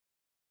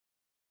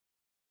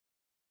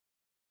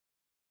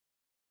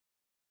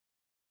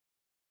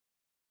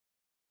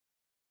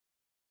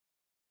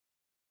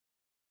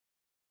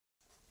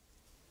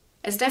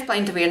As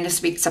Deafblind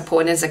Awareness Week's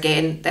upon us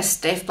again, this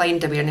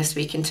Deafblind Awareness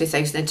Week in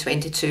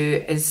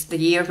 2022 is the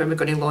year when we're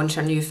going to launch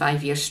our new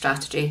 5-year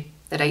strategy,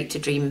 The Right to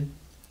Dream.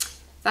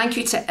 Thank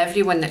you to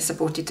everyone that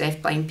supported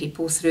deafblind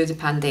people through the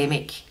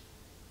pandemic.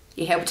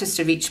 You helped us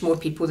to reach more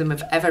people than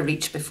we've ever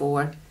reached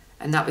before,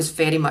 and that was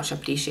very much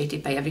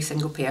appreciated by every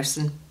single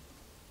person.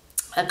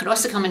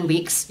 Across the coming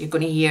weeks, you're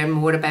going to hear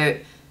more about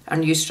our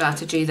new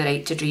strategy, The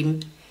Right to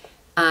Dream,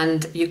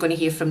 and you're going to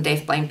hear from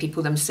deafblind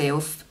people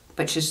themselves,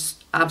 which is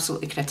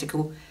absolutely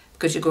critical,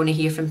 because you're going to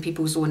hear from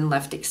people's own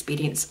lived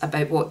experience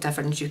about what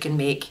difference you can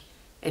make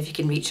if you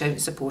can reach out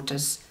and support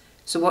us.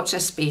 So watch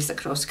this space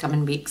across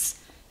coming weeks,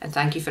 and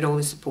thank you for all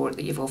the support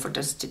that you've offered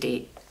us to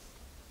date.